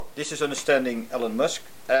this is Understanding Elon Musk,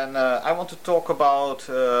 and I want to talk about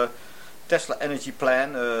Tesla energy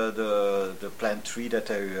plan, the plan 3 that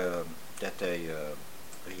they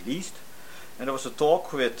released. And there was a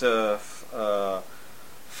talk with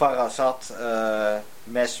Farazat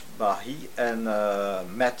Mesbahi and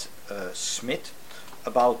Matt Smith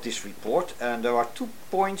about this report, and there are 2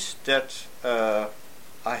 points that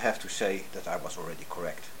I have to say that I was already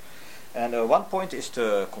correct. And one point is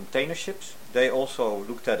the container ships. They also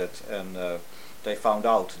looked at it, and they found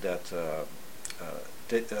out that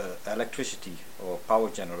electricity or power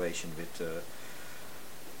generation with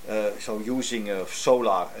so using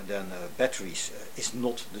solar and then batteries is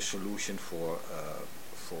not the solution for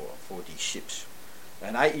these ships.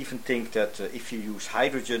 And I even think that if you use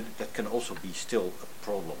hydrogen, that can also be still a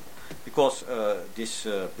problem, because this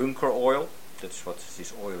bunker oil, that's what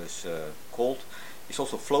this oil is called, is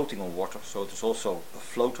also floating on water, so it is also a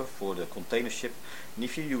floater for the container ship. And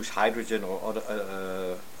if you use hydrogen or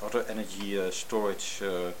other energy storage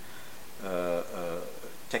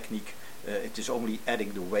technique, it is only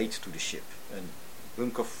adding the weight to the ship, and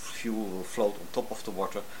bunker fuel will float on top of the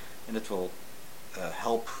water, and it will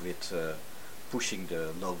help with pushing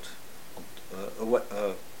the load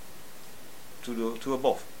to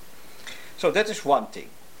above. So that is one thing.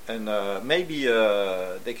 And maybe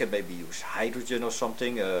they can maybe use hydrogen or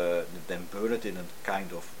something, then burn it in a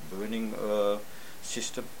kind of burning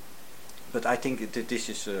system. But I think that this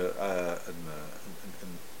is a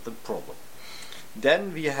problem.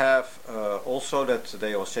 Then we have also that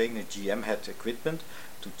they are saying that GM had equipment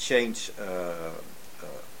to change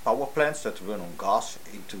power plants that run on gas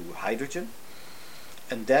into hydrogen.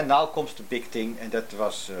 And then now comes the big thing, and that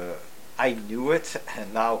was, I knew it,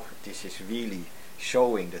 and now this is really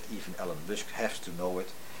showing that even Elon Musk has to know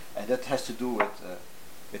it, and that has to do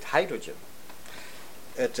with hydrogen.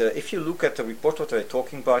 If you look at the report what they're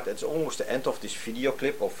talking about, it's almost the end of this video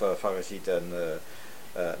clip of Farazit and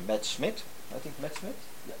Matt Smith. I think Matt Smith?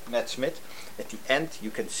 Yeah. Matt Smith. At the end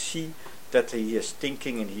you can see that he is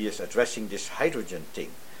thinking and he is addressing this hydrogen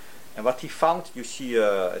thing. And what he found, you see,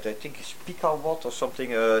 I think it's picowatt or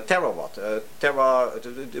something, terawatt,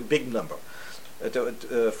 the big number.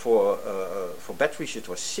 For batteries it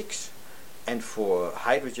was 6, and for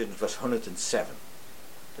hydrogen it was 107.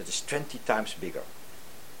 That is 20 times bigger.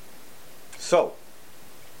 So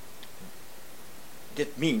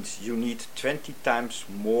that means you need 20 times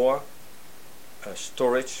more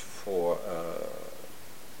storage for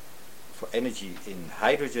energy in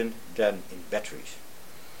hydrogen than in batteries.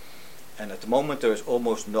 And at the moment there is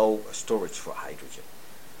almost no storage for hydrogen.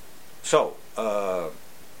 So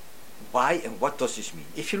why and what does this mean?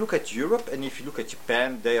 If you look at Europe and if you look at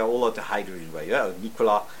Japan, they are all at the hydrogen way. Yeah,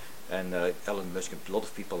 Nikola and Elon Musk and a lot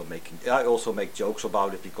of people are making. I also make jokes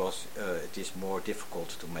about it because it is more difficult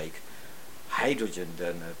to make hydrogen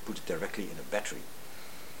than put it directly in a battery.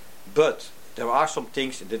 But there are some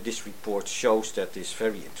things that this report shows that is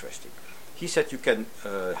very interesting. He said you can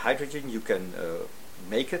hydrogen, you can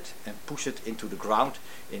make it and push it into the ground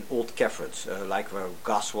in old caverns, like where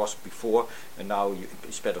gas was before, and now you,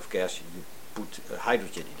 instead of gas you put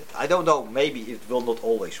hydrogen in it. I don't know, maybe it will not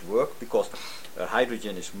always work, because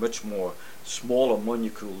hydrogen is much more smaller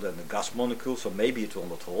molecule than the gas molecule, so maybe it will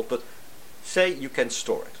not hold, but say you can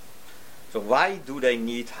store it. So why do they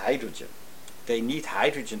need hydrogen? They need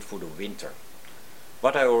hydrogen for the winter.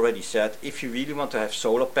 What I already said, if you really want to have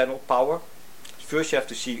solar panel power, first you have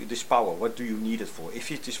to see this power, what do you need it for?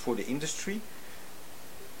 If it is for the industry,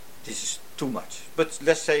 this is too much. But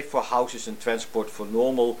let's say for houses and transport, for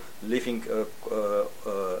normal living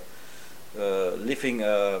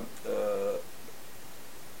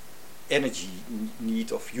energy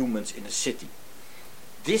need of humans in a city.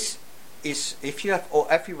 This is, if you have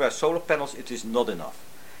everywhere solar panels, it is not enough.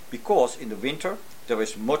 Because in the winter there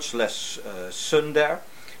is much less sun there,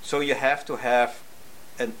 so you have to have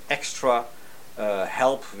an extra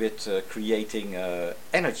help with creating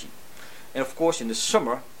energy. And of course in the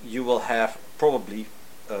summer you will have probably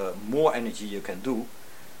more energy you can do,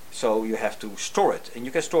 so you have to store it, and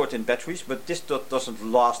you can store it in batteries, but this doesn't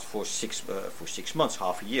last for 6 months,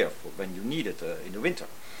 half a year, for when you need it in the winter.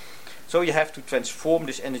 So you have to transform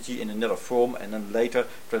this energy in another form, and then later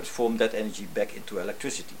transform that energy back into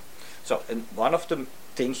electricity. So, and one of the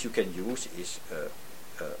things you can use is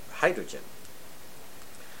hydrogen.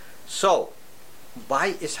 So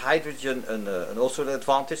why is hydrogen an also an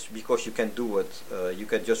advantage? Because you can do it, you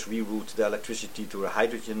can just reroute the electricity to a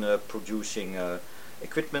hydrogen producing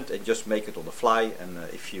equipment and just make it on the fly, and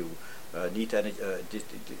if you need energy,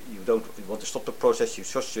 you want to stop the process, you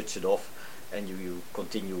just switch it off and you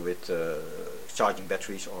continue with charging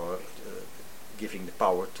batteries or giving the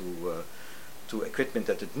power to equipment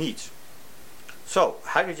that it needs. So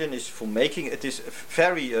hydrogen is for making it is a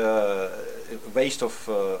very waste of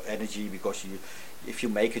energy, because if you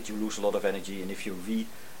make it, you lose a lot of energy, and if you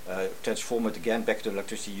transform it again back to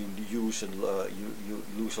electricity, you use and you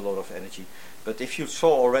lose a lot of energy. But if you saw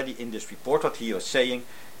already in this report what he was saying,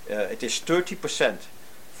 it is 30%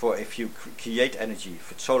 for if you create energy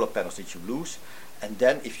for solar panels that you lose, and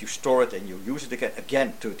then if you store it and you use it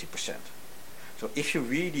again 30%. So if you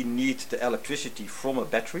really need the electricity from a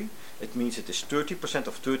battery, it means it is 30%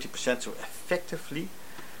 of 30%, so effectively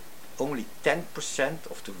only 10%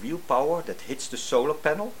 of the real power that hits the solar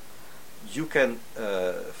panel you can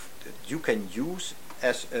use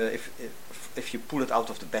as if you pull it out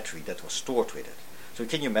of the battery that was stored with it. So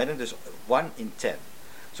can you imagine this 1 in 10?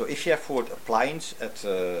 So if you have for an appliance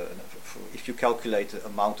if you calculate the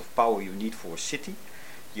amount of power you need for a city,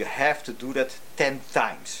 you have to do that 10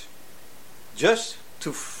 times just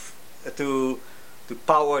to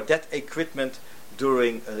power that equipment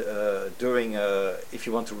during if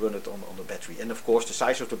you want to run it on the battery. And of course the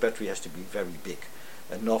size of the battery has to be very big,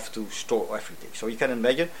 enough to store everything. So you can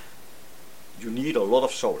imagine you need a lot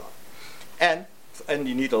of solar, and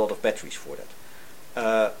you need a lot of batteries for that.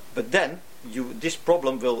 But then this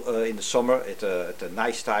problem will in the summer at a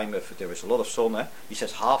nice time, if there is a lot of sun. He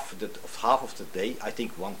says half of the day, I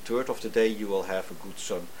think 1/3 of the day you will have a good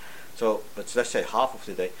sun. So, but let's say half of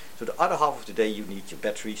the day. So the other half of the day you need your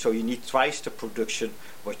battery. So you need twice the production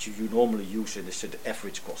what you normally use in the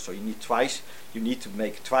average cost. So you need to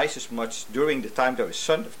make twice as much during the time there is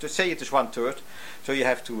sun. To say it is 1/3, so you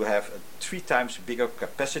have to have a 3 times bigger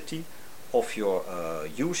capacity of your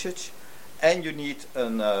usage, and you need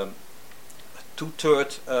a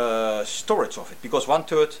 2/3 storage of it, because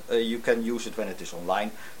 1/3 you can use it when it is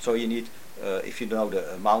online. So you need, if you know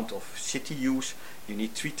the amount of city use, you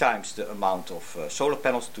need 3 times the amount of solar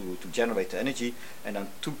panels to generate the energy, and then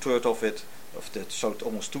 2/3 of it, so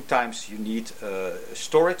almost 2 times you need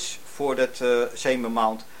storage for that same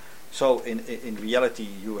amount. So in reality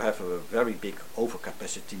you have a very big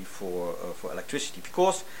overcapacity for electricity,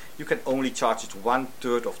 because you can only charge it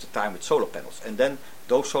 1/3 of the time with solar panels, and then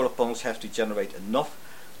those solar panels have to generate enough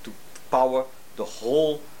to power the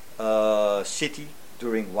whole city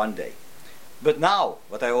during one day. But now,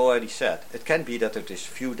 what I already said, it can be that it is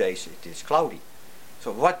few days it is cloudy.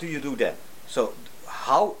 So what do you do then? So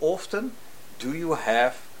how often do you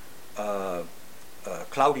have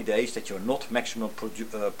cloudy days that you're not maximum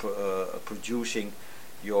producing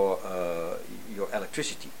your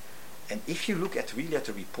electricity? And if you look at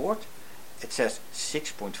the report, it says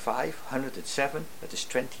 6.5, 107, that is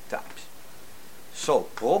 20 times. So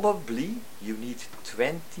probably you need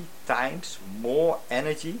 20 times more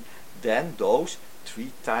energy than those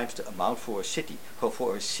 3 times the amount for a city. So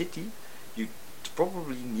for a city you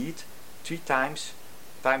probably need 3 times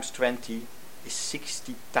 20 is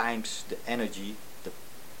 60 times the energy, the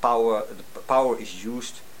power is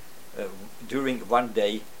used during one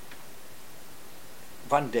day.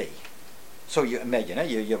 So you imagine,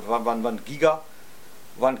 you have 1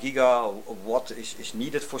 gigawatt is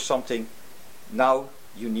needed for something. Now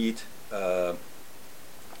you need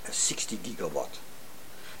 60 gigawatt.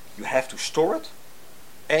 You have to store it,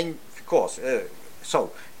 and of course,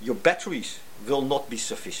 so your batteries will not be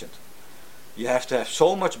sufficient. You have to have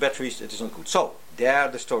so much batteries that is not good. So there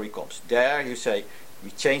the story comes. There you say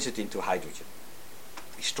we change it into hydrogen.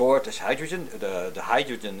 We store it as hydrogen. The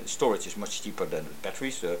hydrogen storage is much cheaper than the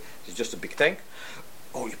batteries. It's just a big tank.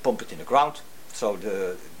 Oh, you pump it in the ground. So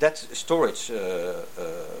that storage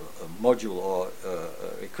module or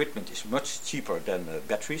equipment is much cheaper than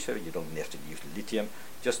batteries. So you don't have to use lithium.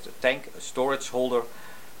 Just a tank, a storage holder.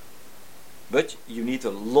 But you need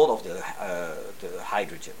a lot of the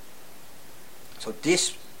hydrogen. So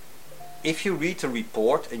this, if you read the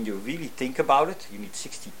report and you really think about it, you need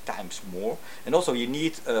 60 times more. And also you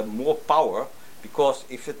need more power, because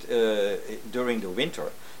if it during the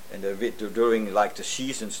winter and during like the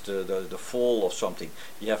seasons, the fall or something,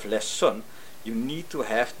 you have less sun, you need to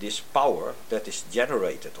have this power that is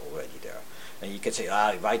generated already there. And you can say,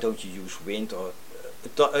 why don't you use wind? Or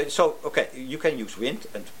so okay, you can use wind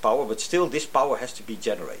and power, but still this power has to be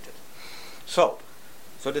generated. So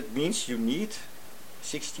that means you need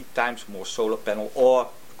 60 times more solar panel, or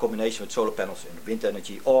a combination with solar panels and wind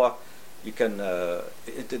energy, or you can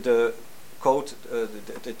the code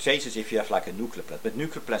the changes if you have like a nuclear plant. But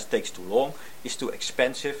nuclear plants takes too long, it's too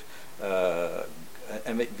expensive,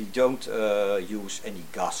 and we don't use any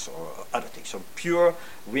gas or other things. So pure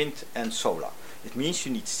wind and solar. It means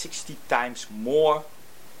you need 60 times more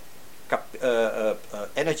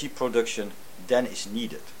energy production than is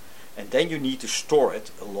needed. and then you need to store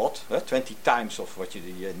it a lot, 20 times of what you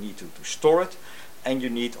need to store it, and you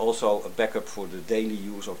need also a backup for the daily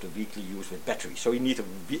use or the weekly use with battery. So you need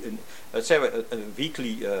let's say a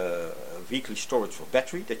weekly storage for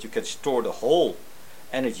battery, that you can store the whole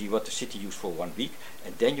energy what the city used for 1 week,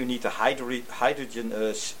 and then you need a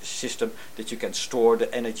hydrogen system that you can store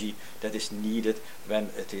the energy that is needed when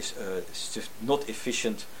it is not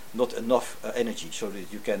efficient, not enough energy, so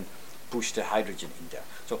that you can push the hydrogen in there.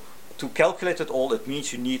 So to calculate it all, it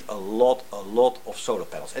means you need a lot of solar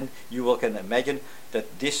panels, and you can imagine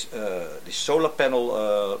that this solar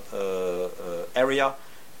panel area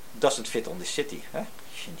doesn't fit on the city.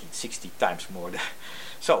 You need 60 times more.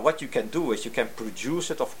 So what you can do is you can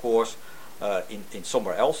produce it, of course, in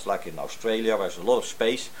somewhere else, like in Australia, where there's a lot of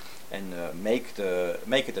space, and make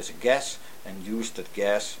it as a gas, and use that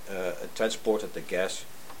gas, transport the gas,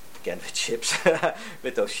 again with ships.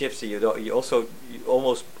 With those ships, you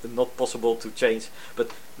almost not possible to change.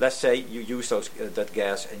 But let's say you use that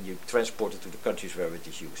gas and you transport it to the countries where it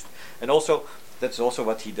is used. And also, that's also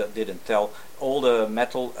what he didn't tell. All the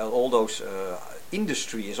metal, all those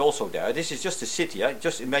industry is also there. This is just a city.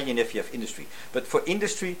 Just imagine if you have industry. But for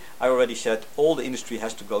industry, I already said, all the industry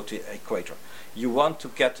has to go to the equator. You want to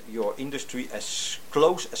get your industry as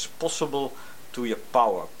close as possible to your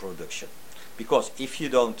power production. Because if you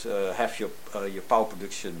don't have your power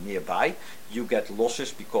production nearby, you get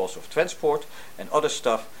losses because of transport and other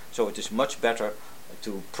stuff. So it is much better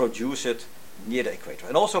to produce it near the equator,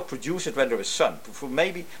 and also produce it when there is sun. For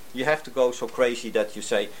maybe you have to go so crazy that you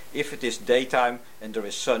say, if it is daytime and there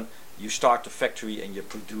is sun, you start the factory and you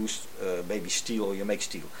produce maybe steel, or you make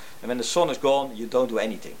steel. And when the sun is gone, you don't do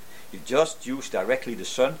anything. You just use directly the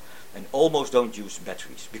sun and almost don't use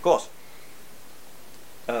batteries, because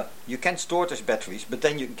you can store it as batteries, but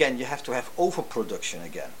then you have to have overproduction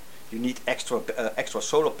again. You need extra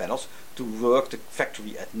solar panels to work the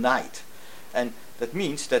factory at night, and that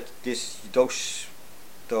means that those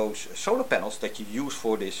solar panels that you use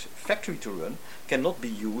for this factory to run cannot be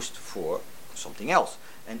used for something else.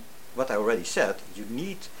 And what I already said, you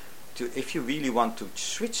need to, if you really want to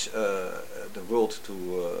switch the world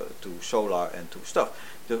to solar and to stuff,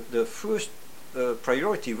 the first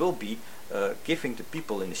priority will be giving the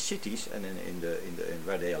people in the cities and in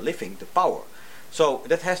where they are living the power. So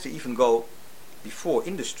that has to even go before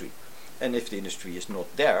industry. And if the industry is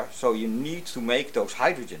not there, so you need to make those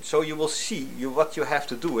hydrogen. So you will see, what you have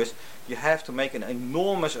to do is, you have to make an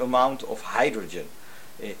enormous amount of hydrogen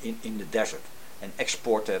in the desert and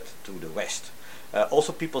export it to the west.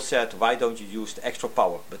 Also people said, why don't you use the extra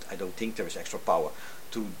power? But I don't think there is extra power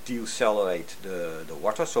to decelerate the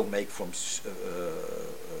water, so make from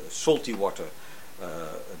salty water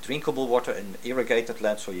drinkable water and irrigated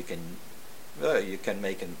land, so you can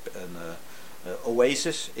make an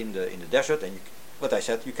oasis in the desert, and what I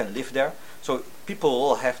said, you can live there. So people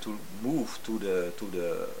will have to move to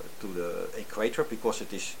the equator, because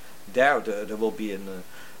it is there will be an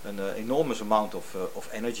enormous amount of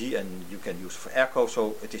energy, and you can use for airco.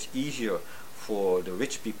 So it is easier for the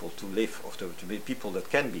rich people to live, of the people that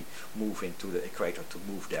can move into the equator, to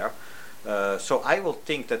move there. So I will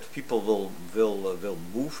think that people will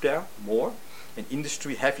move there more. In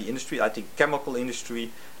industry, heavy industry, I think chemical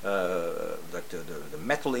industry, like the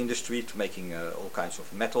metal industry, to making all kinds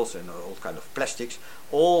of metals and all kinds of plastics,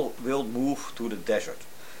 all will move to the desert,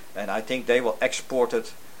 and I think they will export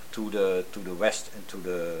it to the west and to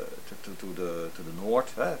the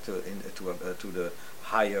north, to the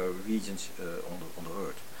higher regions on the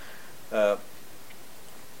earth.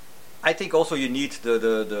 I think also you need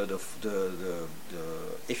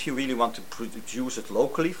if you really want to produce it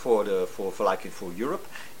locally for Europe,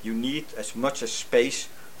 you need as much as space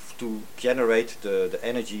to generate the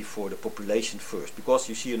energy for the population first, because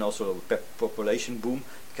you see also a population boom.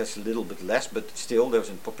 It gets a little bit less, but still there's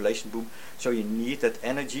a population boom. So you need that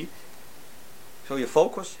energy. So your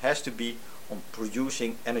focus has to be on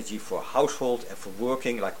producing energy for household and for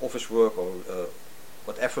working, like office work or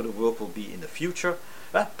whatever the work will be in the future.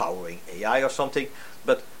 Powering AI or something,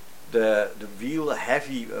 but the real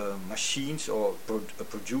heavy machines or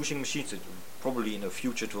producing machines, probably in the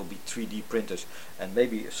future it will be 3D printers and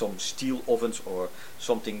maybe some steel ovens or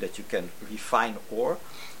something that you can refine ore.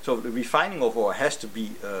 So the refining of ore has to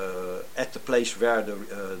be at the place where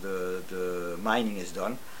the mining is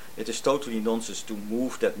done. It is totally nonsense to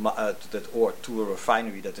move that ore to a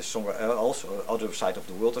refinery that is somewhere else or other side of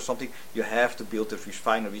the world or something. You have to build the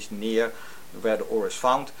refineries near where the ore is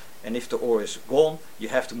found, and if the ore is gone, you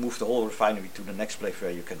have to move the whole refinery to the next place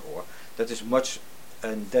where you can ore. That is much,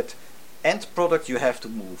 and that end product you have to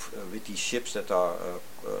move with these ships that are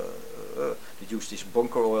use this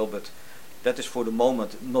bunker oil, but that is for the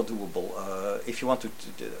moment not doable. If you want to,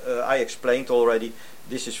 I explained already,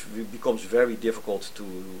 this becomes very difficult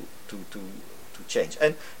to change.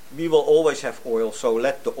 And we will always have oil, so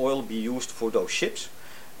let the oil be used for those ships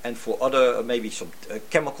and for other maybe some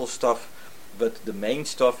chemical stuff. But the main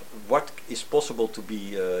stuff, what is possible to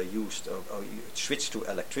be used, switch to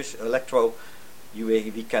electro,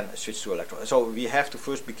 we can switch to electro. So we have to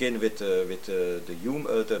first begin with the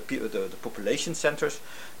population centers.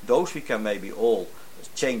 Those we can maybe all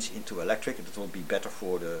change into electric. It will be better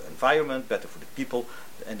for the environment, better for the people,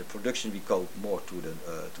 and the production we go more to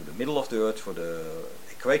the middle of the earth, for the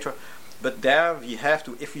equator. But there we have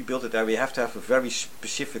to, if we build it there, we have to have a very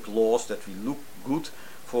specific laws that we look good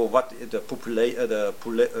for what the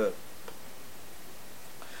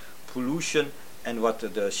pollution and what the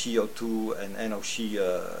CO2 and NOx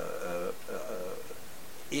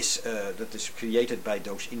is that is created by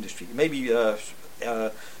those industry. Maybe Jeff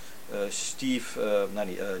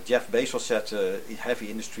Bezos said heavy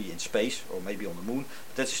industry in space or maybe on the moon.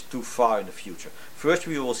 That is too far in the future. First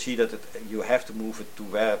we will see that you have to move it to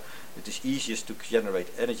where it is easiest to generate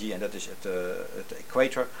energy, and that is at the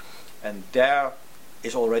equator. And there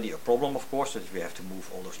is already a problem, of course, that we have to move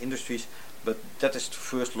all those industries, but that is the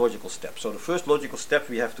first logical step. So the first logical step,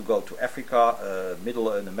 we have to go to Africa, Middle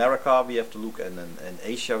and America we have to look, and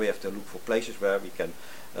Asia we have to look for places where we can,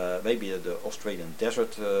 maybe the Australian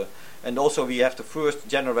desert, and also we have to first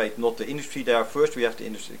generate not the industry there, first we have to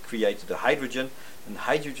create the hydrogen, and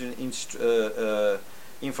hydrogen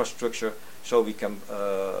infrastructure, so we can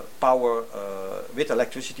power with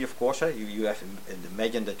electricity, of course. You have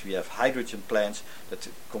imagine that we have hydrogen plants that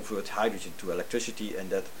convert hydrogen to electricity and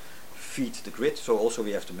that feed the grid. So also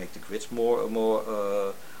we have to make the grids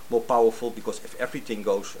more powerful, because if everything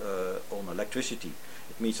goes on electricity,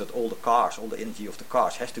 it means that all the cars, all the energy of the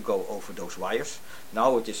cars has to go over those wires.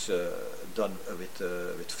 Now it is done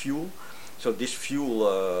with fuel. So this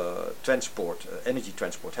fuel transport, energy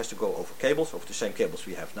transport, has to go over cables, over the same cables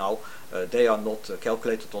we have now. They are not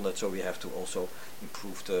calculated on that, so we have to also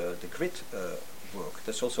improve the grid work.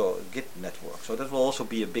 That's also a grid network. So that will also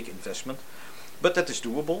be a big investment. But that is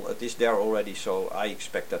doable. It is there already, so I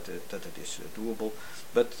expect that it is doable.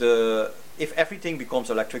 But if everything becomes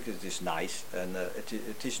electric, it is nice, and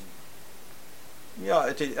it is.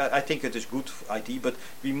 Yeah, I think it is good idea, but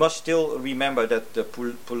we must still remember that the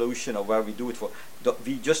pollution, or where we do it for,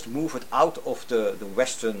 we just move it out of the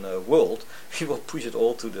Western world. We will push it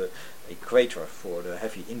all to the equator for the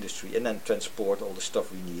heavy industry, and then transport all the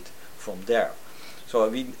stuff we need from there. So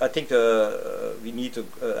I think we need to,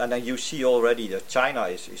 and then you see already that China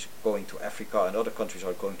is going to Africa, and other countries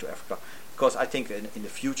are going to Africa, because I think in the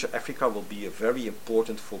future Africa will be very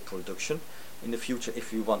important for production. In the future,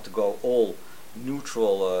 if we want to go all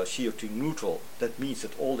neutral, CO2 neutral, that means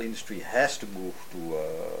that all the industry has to move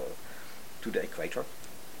to the equator,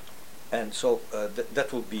 and so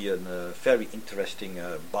that will be a very interesting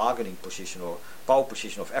bargaining position or power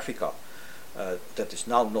position of Africa. That is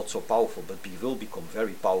now not so powerful, but we will become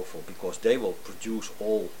very powerful, because they will produce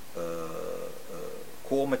all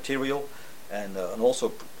core material and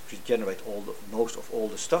also generate most of all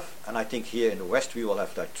the stuff. And I think here in the West we will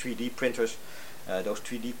have like 3D printers. Those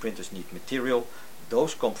 3D printers need material.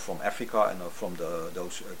 Those come from Africa and from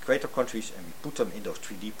those equator countries, and we put them in those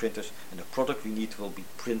 3D printers, and the product we need will be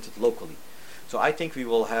printed locally. So I think we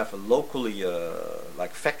will have locally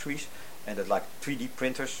like factories, and that like 3D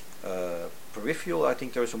printers. Peripheral, I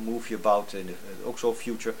think there's a movie about in the also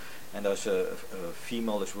future, and there's a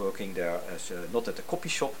female is working there as not at a copy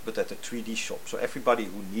shop but at a 3D shop. So everybody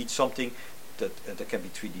who needs something that can be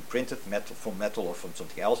 3D printed, from metal or from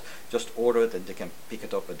something else, just order it and they can pick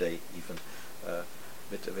it up, and they even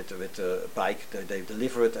with a bike they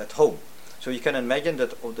deliver it at home. So you can imagine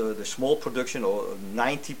that the small production, or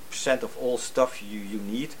 90% of all stuff you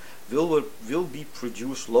need will be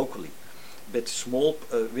produced locally with small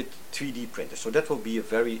with 3D printers. So that will be a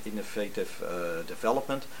very innovative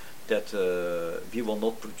development, that we will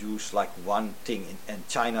not produce like one thing in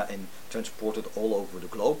China and transport it all over the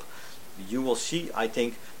globe. You will see, I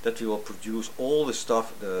think, that we will produce all the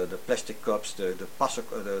stuff, the plastic cups,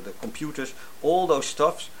 the computers, all those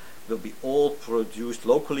stuffs will be all produced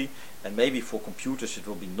locally. And maybe for computers it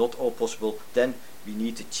will be not all possible. Then we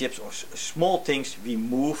need the chips or small things we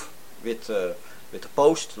move with the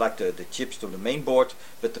post, like the chips to the main board,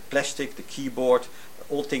 but the plastic, the keyboard,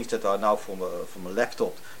 all things that are now from a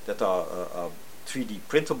laptop that are 3D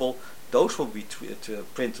printable, those will be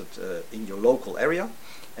printed in your local area,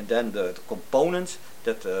 and then the components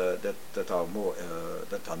that are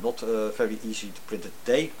not very easy to print,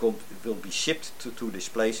 will be shipped to this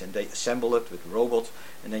place, and they assemble it with robots,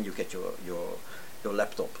 and then you get your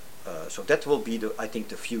laptop. So that will be I think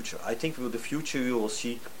the future. I think with the future you will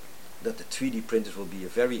see that the 3D printers will be a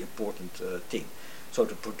very important thing. So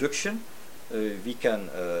the production we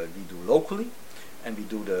do locally, and we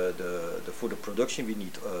do for the production we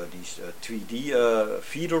need these 3D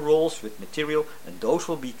feeder rolls with material, and those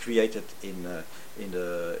will be created in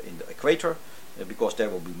the equator, because they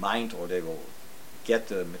will be mined, or they will get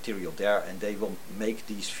the material there, and they will make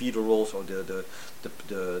these feeder rolls, or the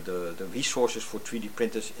resources for 3D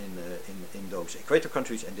printers in those equator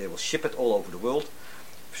countries, and they will ship it all over the world,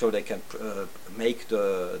 so they can make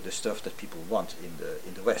the stuff that people want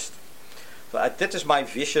in the West. So that is my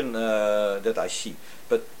vision that I see.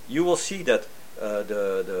 But you will see that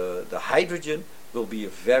the hydrogen will be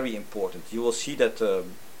very important. You will see that the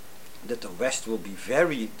West will be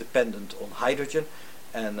very dependent on hydrogen,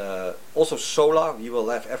 and also solar. We will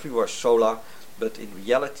have everywhere solar, but in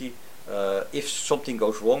reality, if something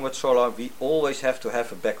goes wrong with solar, we always have to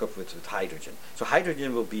have a backup with hydrogen. So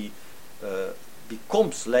hydrogen will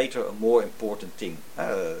becomes later a more important thing.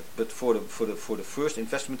 But for the first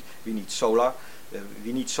investment, we need solar.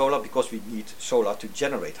 We need solar because we need solar to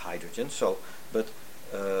generate hydrogen. So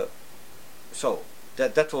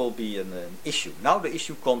that will be an issue. Now the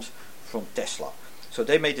issue comes from Tesla. So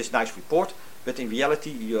they made this nice report, but in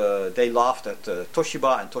reality they laughed at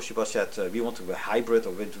Toshiba, and Toshiba said we want to be hybrid,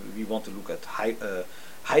 or we want to look at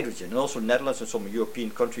hydrogen. And also Netherlands and some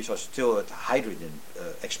European countries are still at hydrogen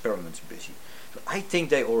experiments busy. So I think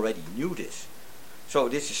they already knew this. So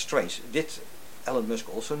this is strange. Did Elon Musk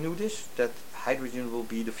also knew this, that hydrogen will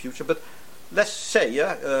be the future? But let's say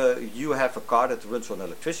you have a car that runs on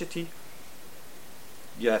electricity.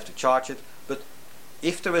 You have to charge it. But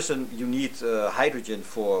if there is you need hydrogen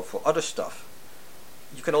for other stuff,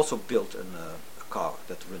 you can also build a car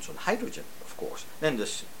that runs on hydrogen, of course. Then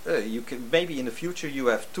you can maybe in the future you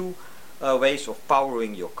have two ways of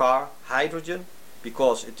powering your car: hydrogen,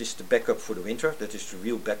 because it is the backup for the winter. That is the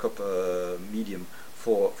real backup medium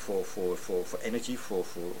for energy for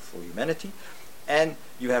humanity. And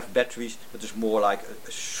you have batteries that is more like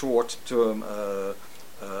a short-term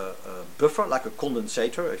buffer, like a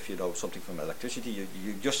condensator. If you know something from electricity,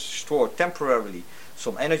 you just store temporarily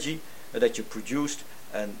some energy that you produced,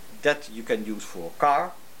 and that you can use for a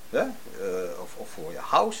car, or for your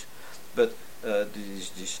house. But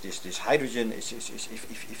this hydrogen is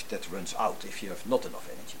if that runs out, if you have not enough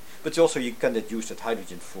energy. But also you can use that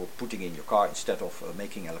hydrogen for putting in your car instead of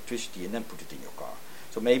making electricity and then put it in your car.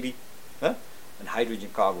 So maybe a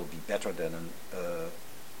hydrogen car will be better than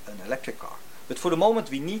an electric car. But for the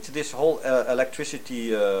moment we need this whole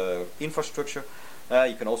electricity infrastructure.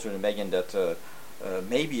 You can also imagine that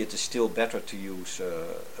maybe it is still better to use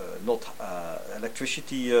not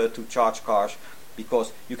electricity to charge cars,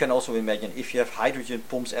 because you can also imagine if you have hydrogen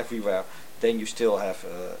pumps everywhere, then you still have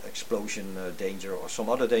explosion danger or some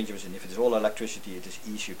other dangers, and if it is all electricity, it is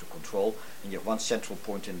easier to control, and you have one central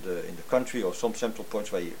point in the country, or some central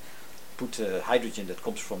points where you put hydrogen that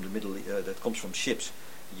comes from the middle, that comes from ships.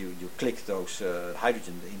 You click those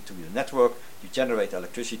hydrogen into your network, you generate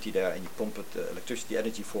electricity there, and you pump electricity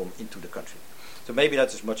energy form into the country. So maybe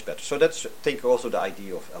that is much better. So that's, I think, also the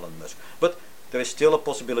idea of Elon Musk. But there is still a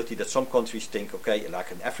possibility that some countries think, okay,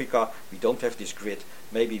 like in Africa, we don't have this grid,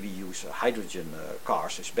 maybe we use hydrogen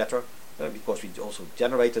cars is better, because we also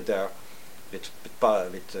generate it there.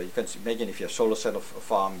 You can imagine if you have solar cell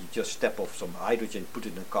farm, you just step off some hydrogen, put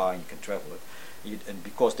it in a car, and you can travel it. And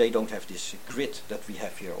because they don't have this grid that we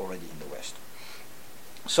have here already in the West.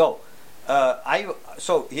 So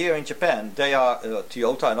so here in Japan, they are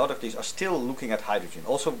Toyota and other things are still looking at hydrogen.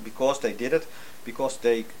 Also because they did it, because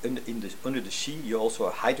they under the sea you also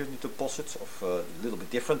have hydrogen deposits of a little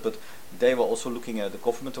bit different, but they were also looking at, the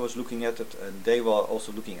government was looking at it, and they were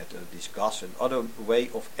also looking at this gas and other way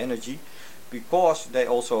of energy, because they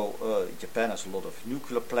also Japan has a lot of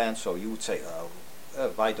nuclear plants. So you would say,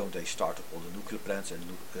 why don't they start up all the nuclear plants and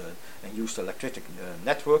use the electric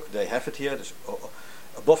network? They have it here.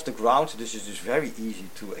 Above the ground, this is just very easy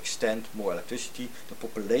to extend more electricity. The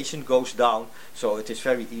population goes down, so it is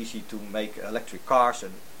very easy to make electric cars,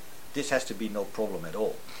 and this has to be no problem at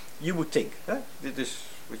all. You would think, this is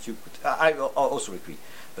what you could. I also agree,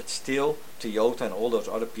 but still, Toyota and all those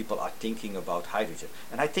other people are thinking about hydrogen,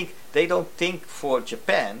 and I think they don't think for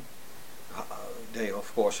Japan. They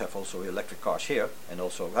of course have also electric cars here, and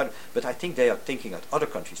also, but I think they are thinking at other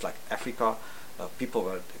countries like Africa. People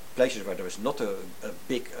were places where there is not a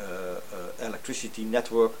big electricity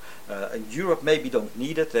network. In Europe maybe don't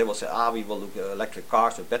need it. They will say, we will look at electric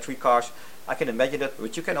cars or battery cars. I can imagine that,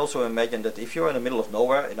 but you can also imagine that if you're in the middle of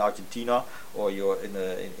nowhere in Argentina, or you're in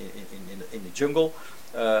the jungle,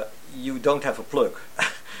 you don't have a plug.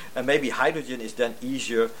 And maybe hydrogen is then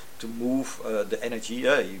easier to move the energy.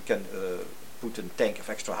 You can put a tank of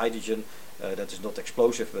extra hydrogen that is not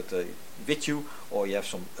explosive, but with you, or you have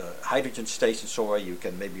some hydrogen station somewhere. You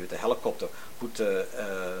can maybe with a helicopter put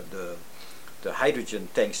the hydrogen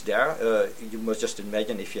tanks there. You must just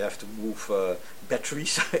imagine if you have to move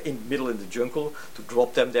batteries in the middle of the jungle to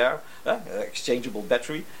drop them there, exchangeable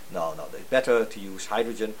battery. No, it's better to use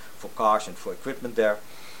hydrogen for cars and for equipment there.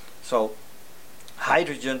 So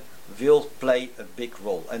hydrogen will play a big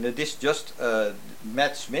role, and it is just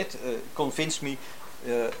Matt Smith convinced me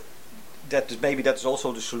that maybe that's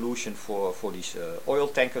also the solution for these oil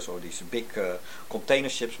tankers or these big container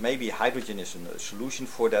ships. Maybe hydrogen is a solution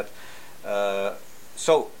for that.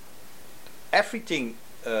 So everything,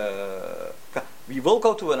 we will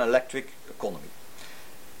go to an electric economy,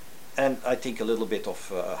 and I think a little bit of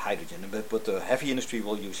hydrogen, but the heavy industry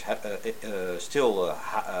will use still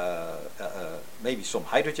maybe some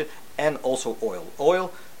hydrogen and also oil.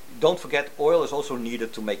 Oil, don't forget, oil is also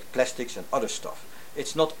needed to make plastics and other stuff.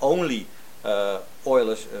 It's not only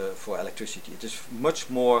oil for electricity. It is much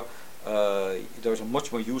more. There's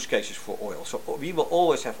much more use cases for oil. So we will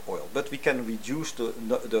always have oil, but we can reduce the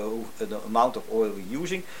amount of oil we're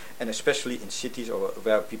using, and especially in cities or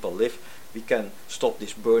where people live, we can stop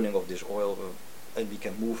this burning of this oil, and we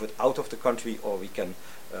can move it out of the country, or we can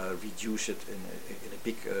reduce it in a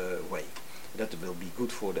big way. That will be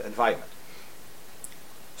good for the environment.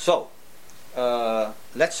 So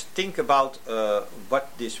let's think about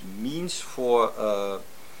what this means for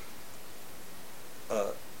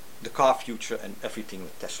the car future and everything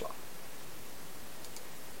with Tesla.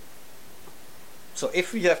 So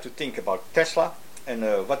if we have to think about Tesla and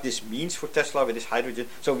what this means for Tesla with this hydrogen,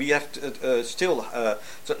 so we have to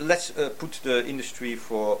so let's put the industry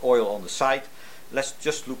for oil on the side. Let's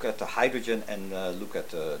just look at the hydrogen and look at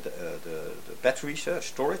the batteries,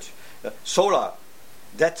 storage. Solar,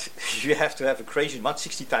 that you have to have a crazy amount,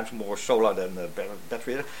 60 times more solar than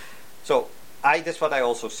battery. So that's what I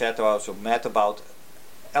also said. I was also mad about.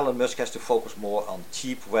 Elon Musk has to focus more on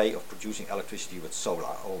cheap way of producing electricity with solar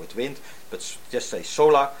or with wind, but just say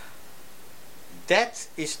solar. That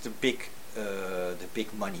is the big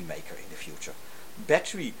money maker in the future.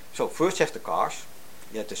 Battery. So first you have the cars.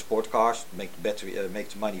 You have the sport cars, make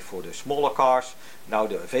the money for the smaller cars. Now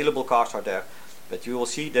the available cars are there, but you will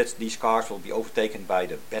see that these cars will be overtaken by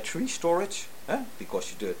the battery storage,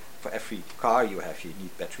 because for every car you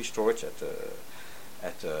need battery storage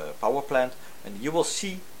at the power plant, and you will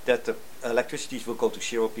see that the electricity will go to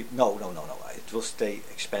zero. No, it will stay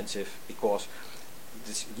expensive, because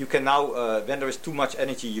you can now, when there is too much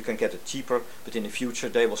energy, you can get it cheaper, but in the future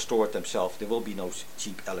they will store it themselves. There will be no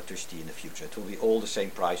cheap electricity in the future. It will be all the same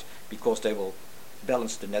price, because they will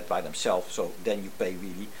balance the net by themselves, so then you pay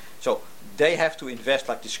really. So they have to invest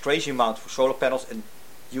like this crazy amount for solar panels, and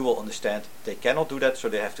you will understand they cannot do that, so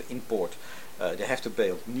they have to import. They have to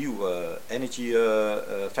build new energy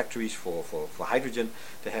factories for hydrogen.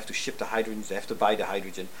 They have to ship the hydrogen. They have to buy the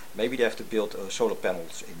hydrogen. Maybe they have to build solar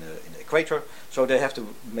panels in the equator. So they have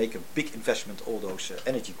to make a big investment, all those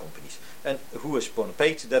energy companies. And who is going to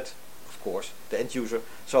pay to that? Of course, the end user.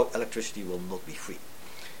 So electricity will not be free.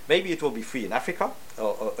 Maybe it will be free in Africa,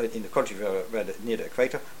 or in the countries near the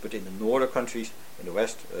equator, but in the northern countries, in the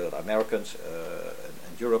West, the Americans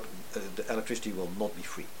and Europe, the electricity will not be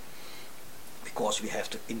free, because we have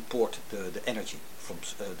to import the energy from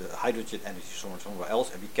the hydrogen energy somewhere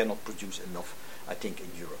else, and we cannot produce enough, I think, in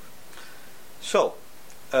Europe. So,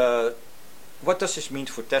 what does this mean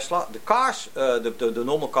for Tesla? The cars, the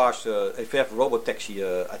normal cars, if you have a robotaxi,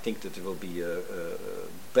 I think that there will be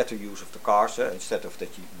better use of the cars, instead of that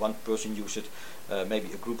one person use it,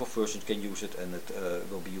 maybe a group of persons can use it, and it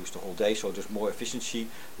will be used the whole day. So there's more efficiency,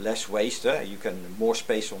 less waste. You can more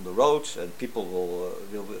space on the roads, and people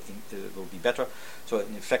will be better. So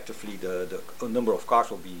effectively, the number of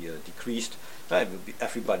cars will be decreased.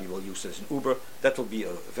 Everybody will use this as an Uber. That will be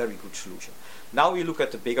a very good solution. Now we look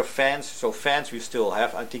at the bigger fans. So fans we still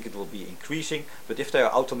have. I think it will be increasing, but if they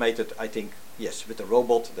are automated, I think yes, with a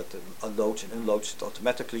robot that unloads and unloads it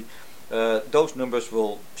automatically, those numbers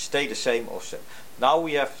will stay the same or same. Now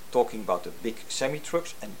we have talking about the big semi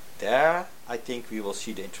trucks, and there I think we will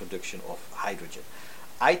see the introduction of hydrogen.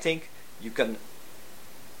 I think you can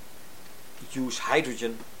use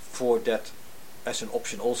hydrogen for that as an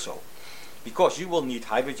option also, because you will need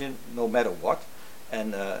hydrogen no matter what.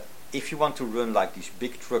 And if you want to run like these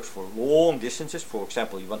big trucks for long distances, for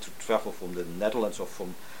example, you want to travel from the Netherlands or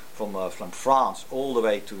from France all the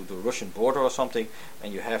way to the Russian border or something,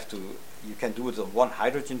 and you can do it on one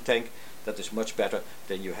hydrogen tank. That is much better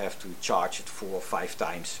than you have to charge it 4 or 5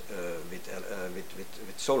 times with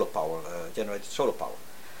solar power, generated solar power.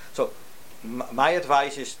 So my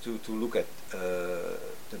advice is to look at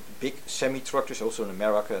the big semi-truckers, also in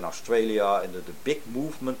America and Australia, and the big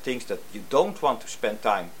movement things that you don't want to spend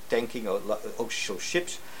time tanking, or also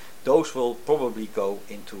ships. Those will probably go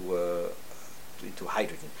into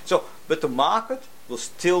hydrogen. So, but the market will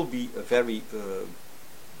still be very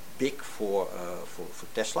big for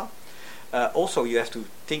Tesla. Also, you have to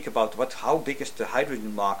think about how big is the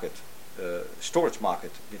hydrogen market, storage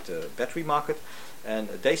market with the battery market, and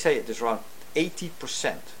they say it is around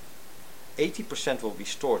 80%. 80% will be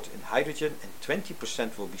stored in hydrogen and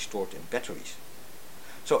 20% will be stored in batteries.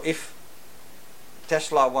 So if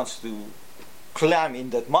Tesla wants to climb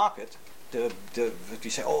in that market, we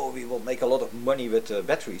say, oh, we will make a lot of money with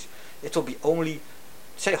batteries, it will be only,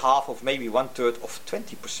 say, half of, maybe 1/3 of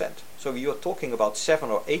 20%. So you are talking about 7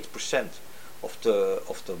 or 8% of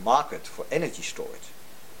the market for energy storage.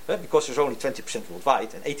 Because there's only 20%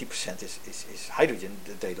 worldwide and 80% is hydrogen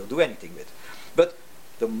that they don't do anything with. But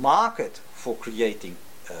the market for creating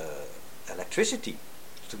electricity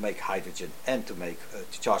to make hydrogen and to make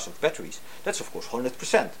to charge of batteries, that's of course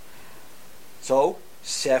 100%. So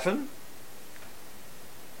 700,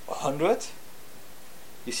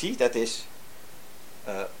 you see, that is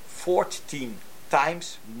 14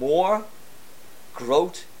 times more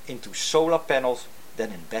growth into solar panels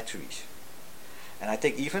than in batteries. And I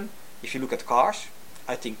think even if you look at cars,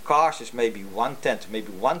 I think cars is maybe 1/10,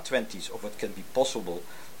 maybe 1/20 of what can be possible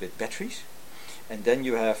with batteries. And then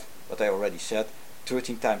you have, what I already said,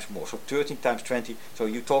 13 times more. So 13 times 20, so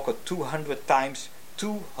you talk a 200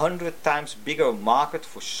 times bigger market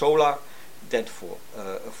for solar than for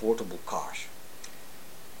affordable cars.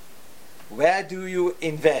 Where do you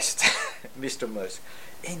invest, Mr. Musk?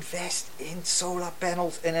 Invest in solar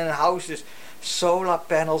panels and in houses. Solar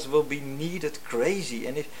panels will be needed crazy.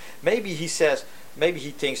 And if maybe he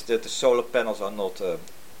thinks that the solar panels are not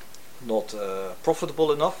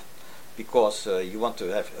profitable enough, because you want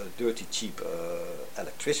to have dirty cheap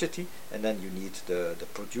electricity, and then you need the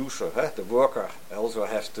producer, the worker also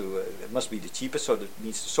has to, it must be the cheapest, so that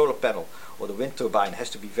means the solar panel or the wind turbine has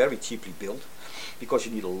to be very cheaply built, because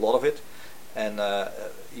you need a lot of it. And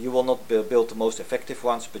you will not build the most effective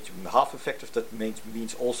ones, but half effective, that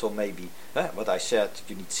means also maybe, what I said,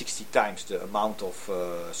 you need 60 times the amount of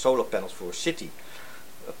solar panels for a city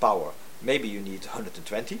power. Maybe you need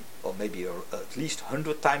 120, or maybe at least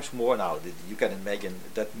 100 times more. Now you can imagine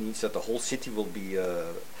that means that the whole city will be,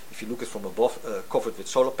 if you look at from above, covered with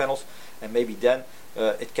solar panels, and maybe then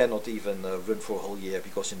it cannot even run for a whole year,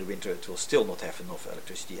 because in the winter it will still not have enough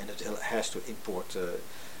electricity, and it has to import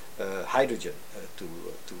hydrogen to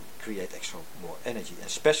create extra more energy. And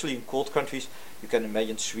especially in cold countries, you can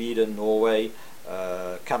imagine Sweden, Norway,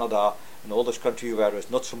 Canada, and all those countries where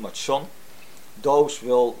there's not so much sun. Those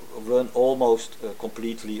will run almost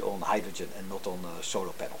completely on hydrogen and not on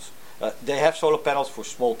solar panels. They have solar panels for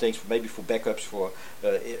small things, maybe for backups, for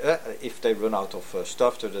if they run out of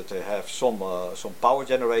stuff, so that they have some power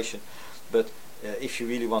generation. But if you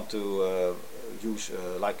really want to use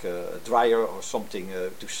like a dryer or something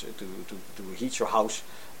to heat your house,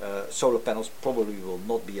 solar panels probably will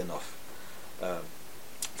not be enough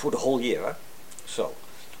for the whole year. So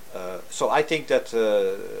I think that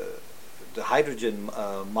the hydrogen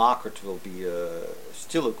market will be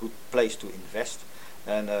still a good place to invest,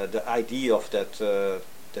 and the idea of that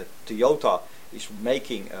Toyota is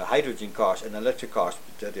making hydrogen cars and electric cars,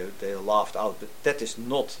 that they laughed out, but that is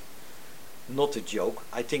not a joke.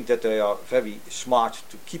 I think that they are very smart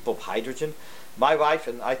to keep up hydrogen. My wife,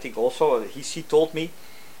 and I think also she told me,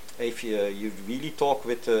 if you really talk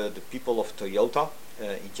with the people of Toyota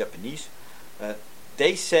in Japanese,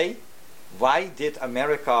 they say, why did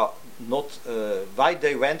America not, why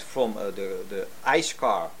they went from the ICE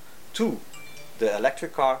car to the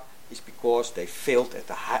electric car, is because they failed at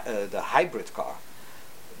the hybrid car.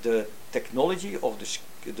 The technology of the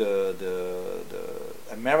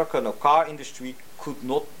American car industry could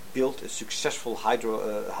not build a successful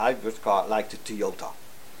hybrid car like the Toyota.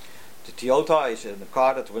 The Toyota is a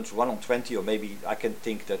car that runs 1 on 20, or maybe I can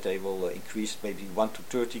think that they will increase maybe 1 to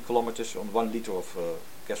 30 kilometers on 1 liter of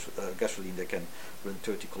gasoline. They can run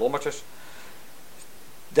 30 kilometers.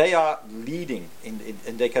 They are leading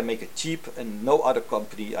and they can make it cheap, and no other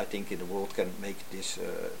company, I think, in the world can make this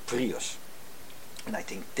Prius. And I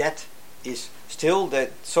think that is still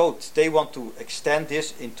that, so they want to extend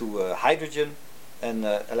this into hydrogen and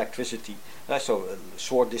electricity.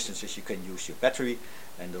 Short distances you can use your battery,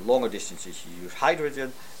 and the longer distances you use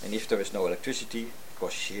hydrogen. And if there is no electricity,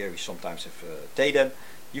 because here we sometimes have tandem,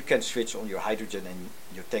 you can switch on your hydrogen and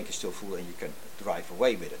your tank is still full and you can drive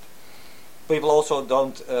away with it. People also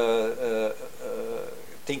don't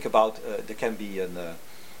think about there can be an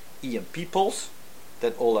EMP pulse,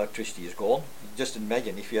 then all electricity is gone. Just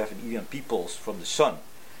imagine if you have an EMP pulse from the sun,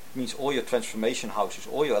 it means all your transformation houses,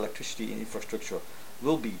 all your electricity infrastructure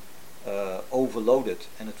will be overloaded,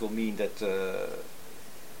 and it will mean that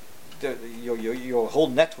your whole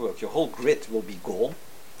network, your whole grid will be gone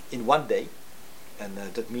in one day. And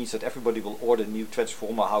that means that everybody will order new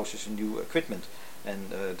transformer houses and new equipment,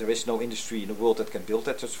 and there is no industry in the world that can build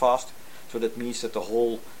that as fast. So that means that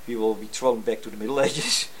we will be thrown back to the Middle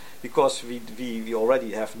Ages because we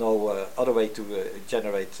already have no other way to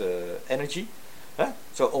generate energy.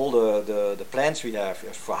 So all the plants we have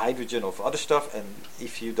is for hydrogen or for other stuff, and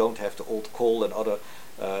if you don't have the old coal and other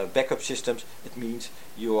backup systems, it means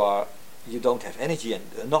you don't have energy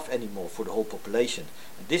enough anymore for the whole population.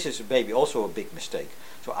 And this is maybe also a big mistake.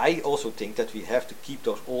 So I also think that we have to keep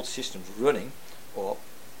those old systems running, or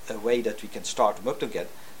a way that we can start them up again,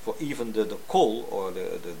 for even the coal or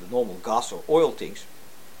the normal gas or oil things.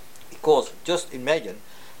 Because just imagine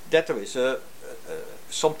that there is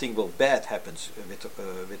something bad happens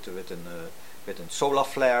with a solar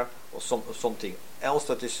flare or something else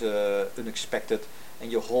that is unexpected,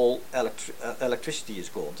 and your whole electricity is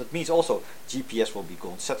gone. That means also GPS will be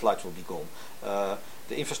gone, satellites will be gone,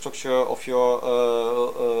 the infrastructure of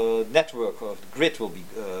your network of the grid will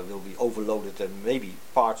be overloaded and maybe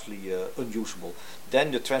partly unusable.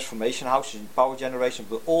 Then the transformation houses and power generation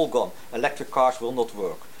will all gone. Electric cars will not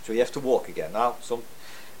work, so you have to walk again.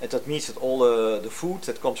 And that means that all the food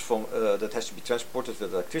that comes from that has to be transported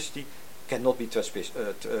with electricity cannot be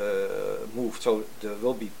moved. So there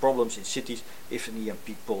will be problems in cities if an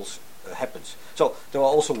EMP pulse happens. So there are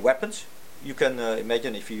also weapons. You can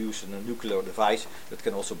imagine if you use a nuclear device, that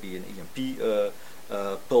can also be an EMP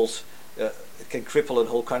pulse. It can cripple a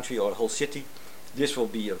whole country or a whole city. This will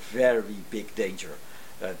be a very big danger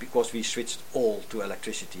because we switched all to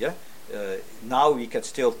electricity. Now we can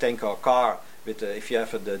still tank our car with if you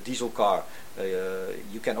have a diesel car,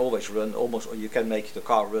 you can always run almost, or you can make the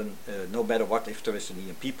car run no matter what if there is an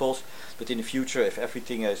EMP pulse. But in the future, if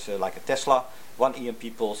everything is like a Tesla, one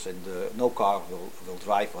EMP pulse and no car will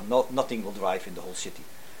drive, or nothing will drive in the whole city.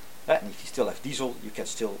 And if you still have diesel, you can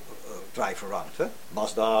still drive around.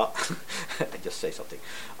 Mazda, I just say something.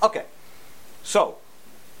 Okay, so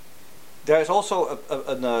there is also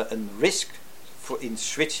a risk in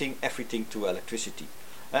switching everything to electricity.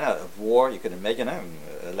 And a war, you can imagine, an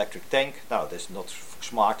electric tank. Now, that's not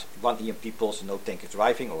smart. One EMP pulse and no tank is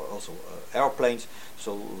driving, or also airplanes.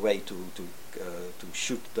 So, a way to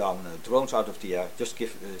shoot down drones out of the air. Just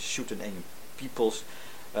shoot an EMP pulse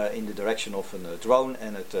in the direction of a drone,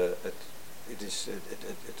 and it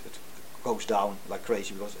goes down like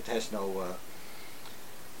crazy because it has no.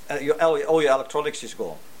 All your electronics is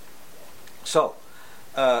gone. So.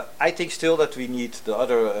 I think still that we need the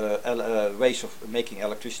other ways of making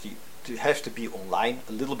electricity to have to be online,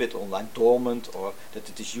 a little bit online, dormant, or that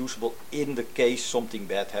it is usable in the case something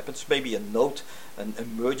bad happens. Maybe an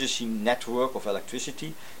emergency network of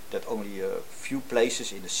electricity that only a few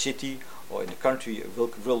places in the city or in the country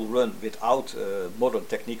will run without modern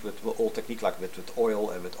technique, with old technique like with oil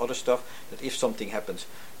and with other stuff, that if something happens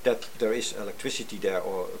that there is electricity there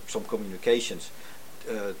or some communications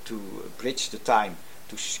to bridge the time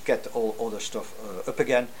to get all other stuff up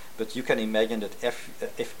again. But you can imagine that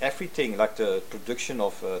if everything like the production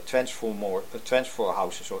of transformer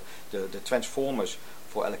houses or the transformers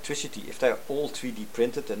for electricity, if they're all 3D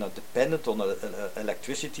printed and are dependent on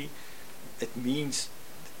electricity, it means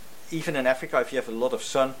even in Africa, if you have a lot of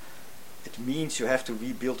sun, it means you have to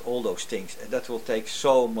rebuild all those things, and that will take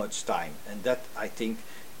so much time. And that, I think,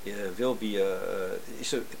 will be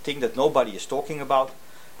is a thing that nobody is talking about.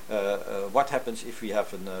 What happens if we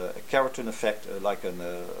have a Keratin effect like in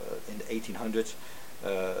the 1800s?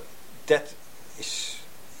 That is,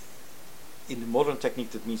 in the modern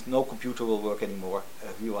technique, that means no computer will work anymore.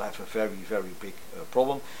 We will have a very, very big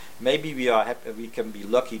problem. Maybe we can be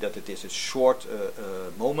lucky that it is a short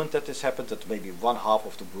moment that this happened, that maybe one half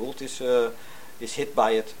of the world is hit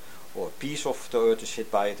by it, or a piece of the earth is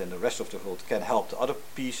hit by it, and the rest of the world can help the other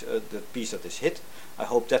piece, the piece that is hit. I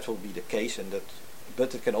hope that will be the case, and that.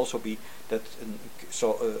 But it can also be that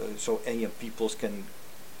so EMP pulse can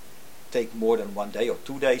take more than 1 day or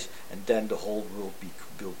 2 days, and then the whole world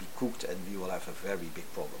will be cooked, and we will have a very big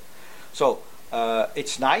problem. So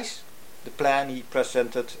it's nice, the plan he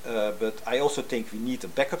presented, but I also think we need a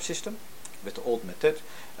backup system with the old method.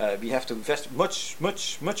 We have to invest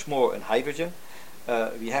much more in hydrogen.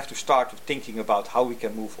 We have to start thinking about how we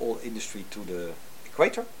can move all industry to the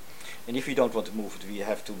equator. And if we don't want to move it, we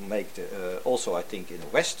have to make also, I think, in the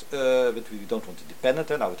West, but we don't want to depend on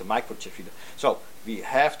it now with the microchips. So we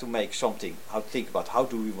have to make something, think about how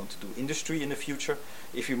do we want to do industry in the future.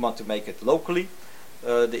 If we want to make it locally,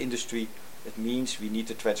 the industry, it means we need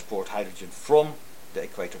to transport hydrogen from the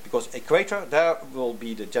equator, because equator, there will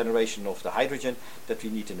be the generation of the hydrogen that we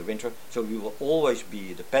need in the winter, so we will always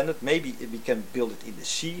be dependent. Maybe we can build it in the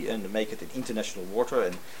sea and make it in international water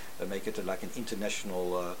and make it like an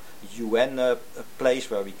international UN place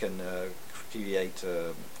where we can create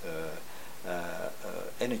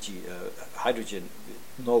energy, hydrogen,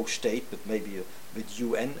 no state, but maybe with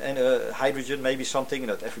UN and hydrogen, maybe something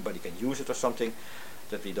that everybody can use it or something,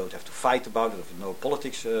 that we don't have to fight about it, if no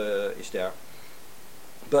politics is there.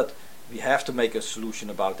 But we have to make a solution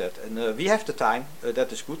about that, and we have the time.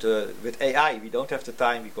 That is good. With AI, we don't have the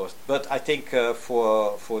time because. But I think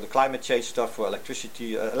for the climate change stuff, for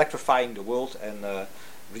electricity, electrifying the world, and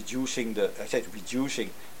reducing the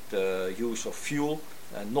use of fuel,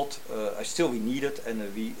 not still we need it,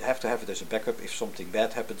 and we have to have it as a backup if something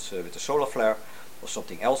bad happens with the solar flare or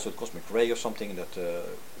something else, with cosmic ray or something that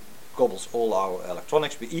gobbles all our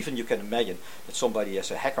electronics. But even you can imagine that somebody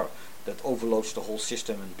has a hacker that overloads the whole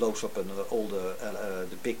system and blows up all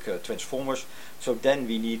the big transformers. So then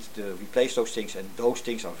we need to replace those things, and those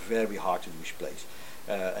things are very hard to replace.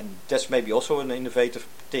 And that's maybe also an innovative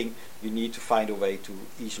thing. You need to find a way to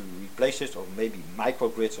easily replace it, or maybe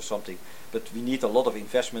microgrids or something. But we need a lot of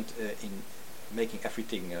investment in making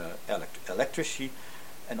everything electricity.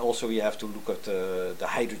 And also we have to look at the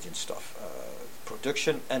hydrogen stuff,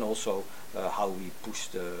 production, and also how we push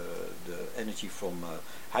the energy from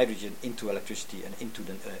hydrogen into electricity and into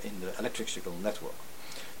in the electrical network.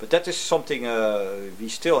 But that is something we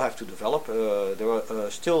still have to develop. There are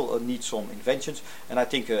still need some inventions, and I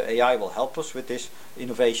think AI will help us with this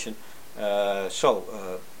innovation.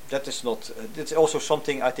 That is not. It's also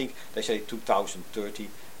something I think they say 2030.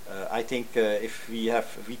 I think if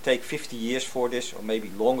we take 50 years for this, or maybe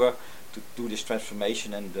longer, to do this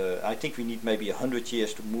transformation, and I think we need maybe 100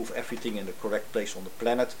 years to move everything in the correct place on the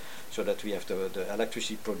planet, so that we have the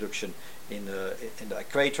electricity production in the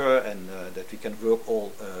equator, and that we can work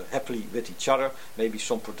all happily with each other. Maybe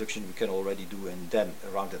some production we can already do, and then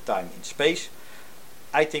around that time in space.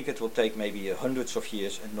 I think it will take maybe hundreds of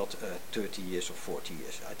years and not 30 years or 40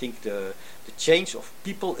 years. I think the change of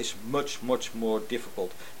people is much more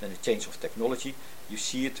difficult than the change of technology. You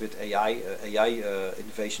see it with AI. AI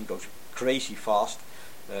innovation goes crazy fast,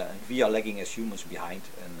 and we are lagging as humans behind.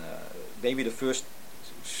 And maybe first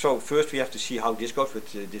we have to see how this goes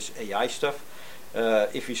with this AI stuff.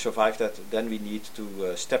 If we survive that, then we need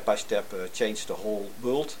to step by step change the whole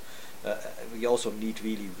world. We also need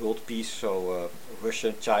really world peace, so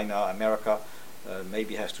Russia, China, America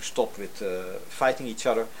maybe has to stop with fighting each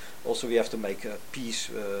other. Also we have to make peace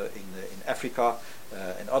in Africa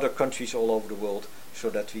and other countries all over the world, so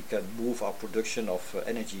that we can move our production of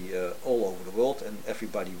energy all over the world, and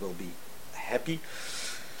everybody will be happy.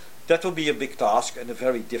 That will be a big task and a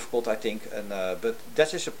very difficult, I think, and but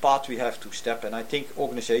that is a path we have to step. And I think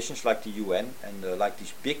organizations like the UN and like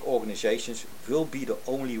these big organizations will be the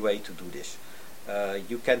only way to do this.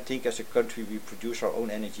 You can think as a country we produce our own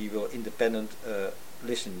energy, we're independent.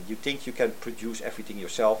 Listen, you think you can produce everything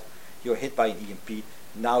yourself, you're hit by an EMP,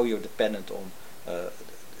 now you're dependent on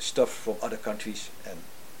stuff from other countries, and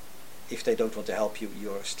if they don't want to help you,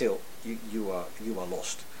 you are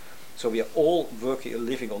lost. So we are all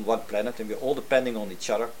living on one planet, and we are all depending on each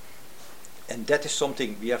other, and that is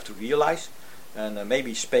something we have to realize. And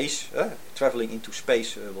maybe space, traveling into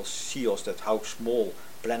space, will see us that how small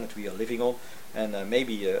planet we are living on, and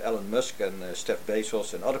maybe Elon Musk and Jeff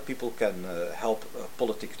Bezos and other people can help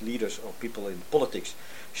politics leaders or people in politics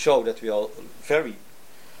show that we are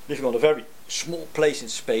living on a very small place in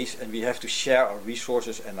space, and we have to share our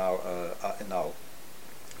resources and our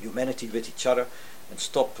humanity with each other, and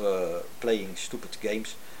stop playing stupid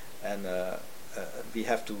games, and we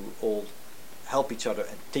have to all help each other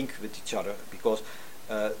and think with each other, because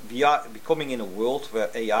we are becoming in a world where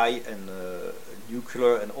AI and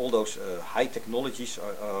nuclear and all those high technologies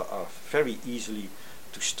are very easily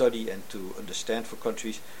to study and to understand for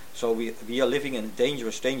countries. So we are living in a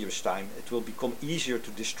dangerous time. It will become easier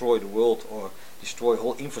to destroy the world or destroy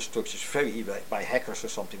whole infrastructures very by hackers or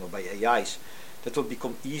something, or by AIs. That will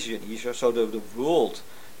become easier and easier. So the world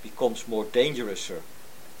becomes more dangerous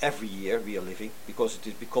every year we are living, because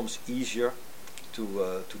it becomes easier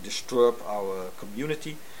to disturb our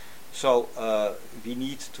community. So we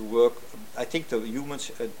need to work. I think the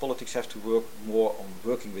humans and politics have to work more on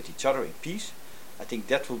working with each other in peace. I think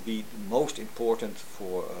that will be most important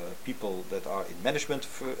for people that are in management,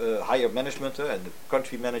 for, higher management and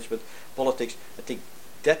country management, politics. I think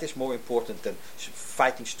that is more important than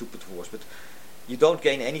fighting stupid wars. But you don't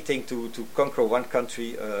gain anything to conquer one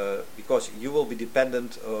country, because you will be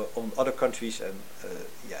dependent on other countries, and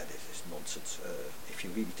yeah, this is nonsense if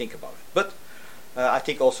you really think about it. But I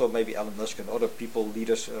think also maybe Elon Musk and other people,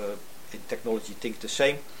 leaders in technology, think the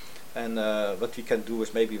same. And what we can do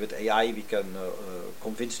is maybe with AI we can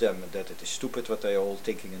convince them that it is stupid what they are all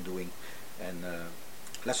thinking and doing. And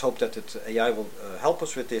let's hope that AI will help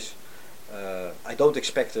us with this. I don't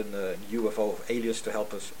expect a UFO of aliens to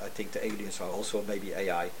help us. I think the aliens are also maybe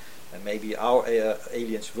AI. And maybe our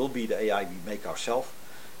aliens will be the AI we make ourselves.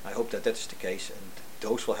 I hope that is the case. And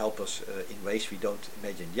those will help us in ways we don't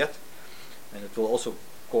imagine yet. And it will also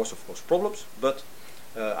cause, of course, problems. But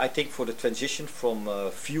I think for the transition from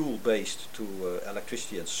fuel-based to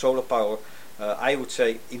electricity and solar power, I would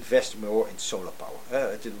say invest more in solar power.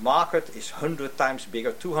 The market is 100 times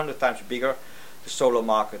bigger, 200 times bigger, the solar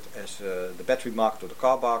market, as the battery market or the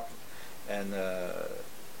car market. And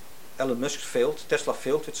Elon Musk failed, Tesla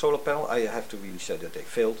failed with solar panel. I have to really say that they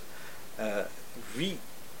failed.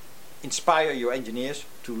 Inspire your engineers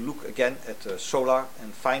to look again at solar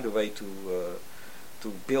and find a way to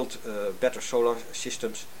build better solar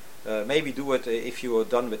systems. Maybe do it if you are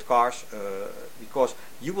done with cars, because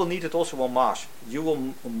you will need it also on Mars.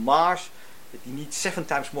 On Mars, you need 7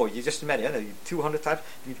 times more. You just imagine, 200 times,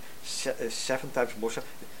 you need 7 times more.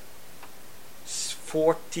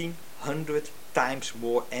 1400 times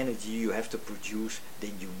more energy you have to produce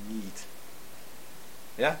than you need.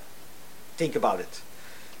 Yeah, think about it.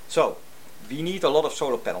 So we need a lot of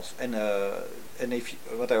solar panels, and if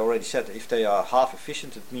what I already said, if they are half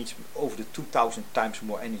efficient, it means over the 2000 times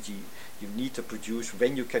more energy you need to produce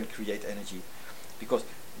when you can create energy. Because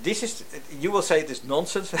this is, you will say it is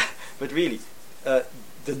nonsense, but really the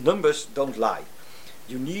numbers don't lie.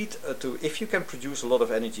 You need to, if you can produce a lot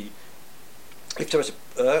of energy, if there is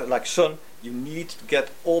like sun, you need to get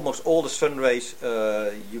almost all the sun rays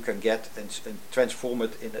you can get and transform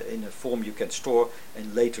it in a form you can store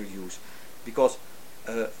and later use. Because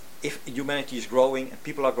if humanity is growing and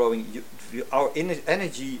people are growing, our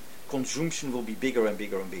energy consumption will be bigger and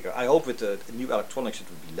bigger and bigger. I hope with the new electronics it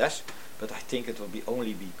will be less, but I think it will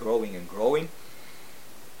only be growing and growing.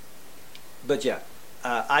 But yeah,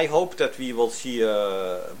 I hope that we will see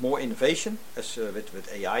more innovation as with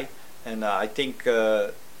AI, and I think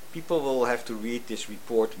people will have to read this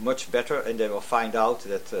report much better, and they will find out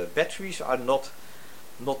that batteries are not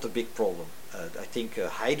the big problem. I think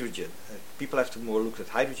hydrogen, people have to more look at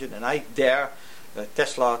hydrogen, and I dare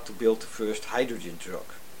Tesla to build the first hydrogen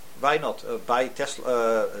truck. Why not? Buy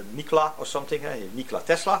Tesla, Nikola or something, Nikola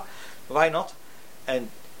Tesla, why not?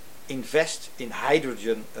 And invest in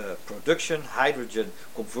hydrogen production, hydrogen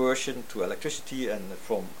conversion to electricity, and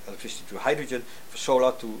from electricity to hydrogen, for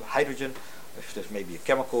solar to hydrogen, if there's maybe a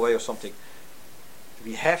chemical way or something.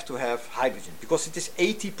 We have to have hydrogen because it is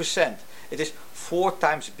 80%. It is 4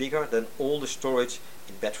 times bigger than all the storage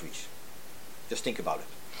in batteries. Just think about it.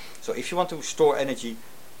 So if you want to store energy,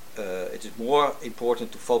 it is more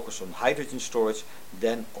important to focus on hydrogen storage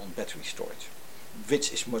than on battery storage,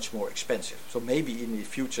 which is much more expensive. So maybe in the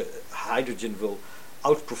future hydrogen will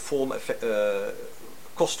outperform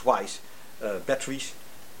cost-wise batteries,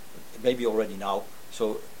 maybe already now.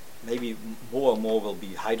 So maybe more and more will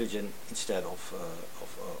be hydrogen instead of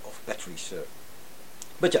batteries.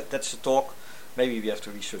 But yeah, that's the talk. Maybe we have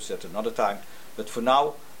to research that another time. But for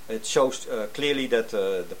now, it shows clearly that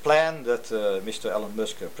the plan that Mr. Elon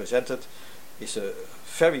Musk presented is a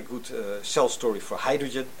very good sell story for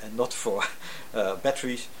hydrogen and not for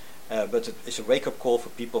batteries. But it is a wake-up call for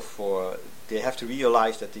people. They have to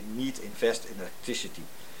realize that they need to invest in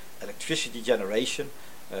electricity generation.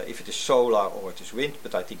 If it is solar or it is wind,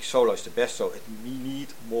 but I think solar is the best, so we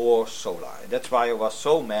need more solar. And that's why I was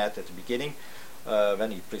so mad at the beginning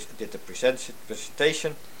when he did the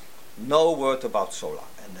presentation. No word about solar,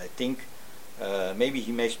 and I think maybe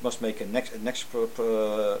he must make a next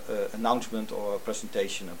announcement or a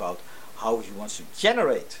presentation about how he wants to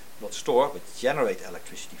generate, not store, but generate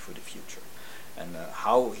electricity for the future, and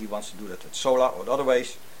how he wants to do that with solar or other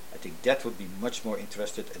ways. I think that would be much more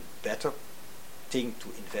interested and better thing to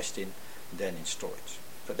invest in than in storage.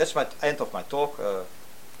 So that's my end of my talk.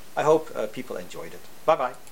 I hope people enjoyed it. Bye bye.